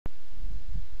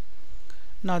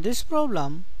Now this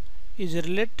problem is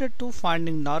related to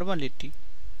finding normality.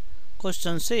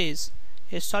 Question says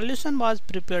a solution was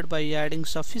prepared by adding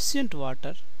sufficient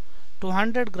water to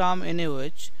 100 gram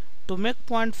NaOH to make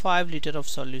 0.5 liter of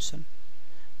solution.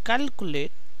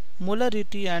 Calculate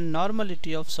molarity and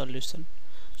normality of solution.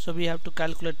 So we have to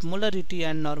calculate molarity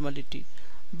and normality.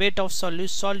 Weight of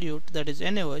solute, that is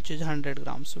NaOH, is 100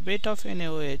 grams. So weight of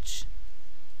NaOH,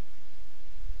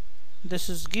 this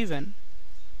is given,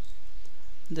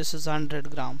 this is 100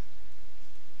 gram.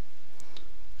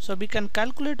 So we can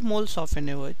calculate moles of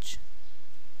NaOH.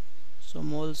 So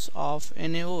moles of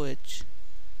NaOH,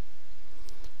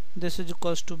 this is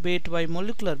equals to weight by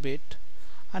molecular weight,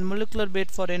 and molecular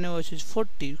weight for NaOH is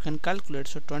 40. You can calculate,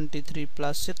 so 23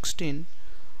 plus 16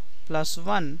 plus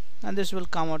 1, and this will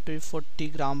come out to be 40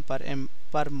 gram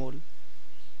per mole.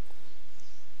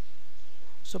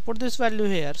 So put this value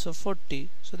here, so 40,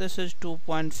 so this is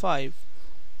 2.5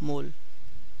 mole.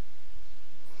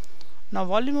 Now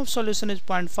volume of solution is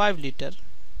 0.5 liter.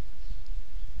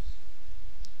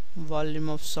 Volume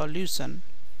of solution,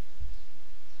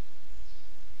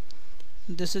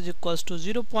 this is equals to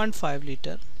 0.5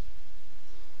 liter.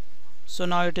 So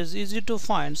now it is easy to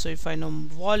find. So if I know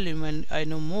volume and I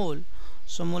know mole,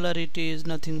 so molarity is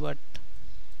nothing but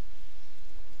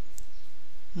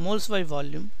moles by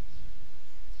volume,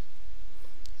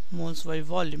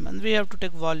 and we have to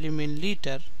take volume in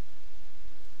liter,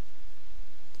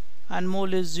 and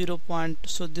mole is 0.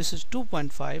 So this is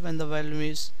 2.5 and the volume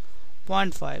is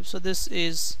 0.5, so this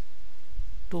is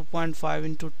 2.5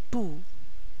 into 2,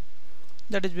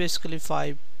 that is basically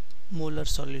 5 molar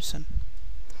solution.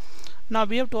 Now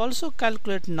we have to also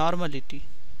calculate normality.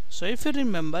 So if you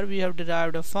remember, we have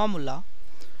derived a formula.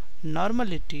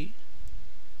 Normality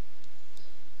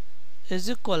is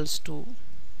equals to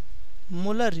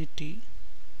molarity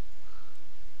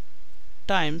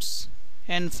times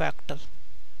n factor.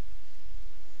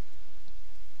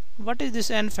 What is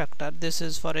this n factor? This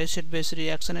is for acid base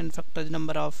reaction. N factor is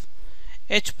number of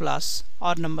H plus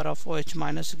or number of OH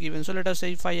minus given. So let us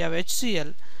say if I have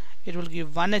HCl, it will give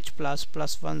 1H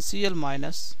plus 1 Cl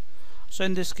minus. So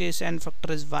in this case n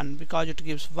factor is 1 because it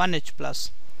gives 1H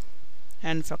plus.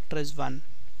 N factor is 1.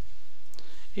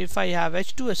 If I have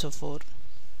H2SO4,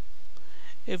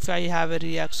 if I have a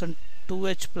reaction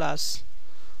 2H plus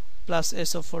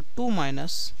SO4 2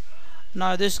 minus,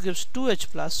 now this gives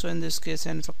 2H plus, so in this case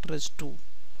n factor is 2.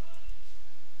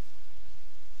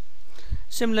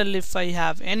 Similarly, if I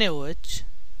have NaOH,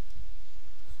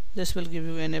 this will give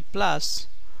you Na plus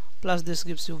this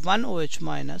gives you 1 OH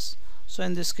minus, so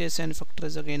in this case n factor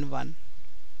is again 1.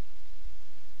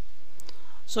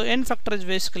 So n factor is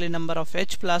basically number of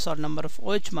H plus or number of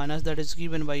OH minus that is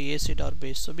given by acid or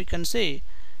base. So we can say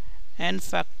n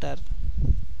factor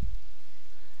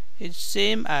is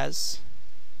same as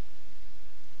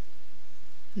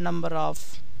number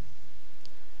of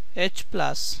H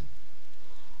plus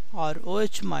or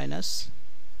OH minus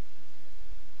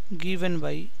given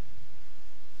by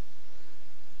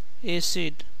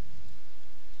acid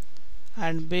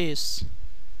and base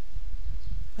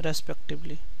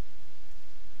respectively.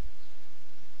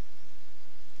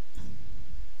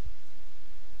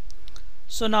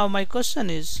 So now my question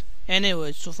is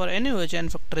NaOH. So for NaOH n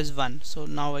factor is 1. So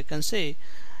now I can say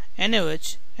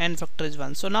NaOH n factor is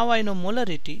 1. So now I know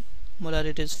molarity.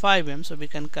 Molarity is 5m, so we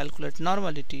can calculate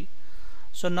normality.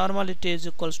 So normality is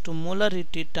equals to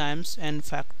molarity times n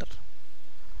factor.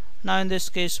 Now in this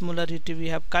case molarity we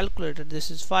have calculated, this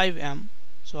is 5m,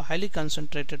 so highly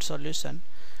concentrated solution,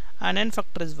 and n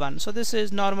factor is 1. So this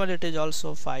is normality is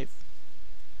also 5.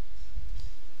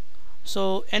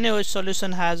 So NaOH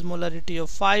solution has molarity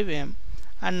of 5m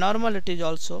and normality is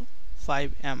also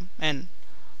 5m.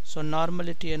 So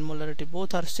normality and molarity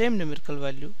both are same numerical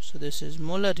value. So this is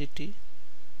molarity.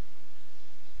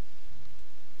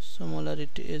 So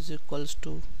molarity is equals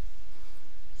to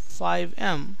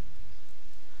 5m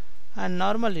and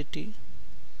normality,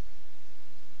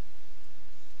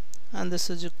 and this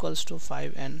is equals to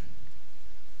 5n.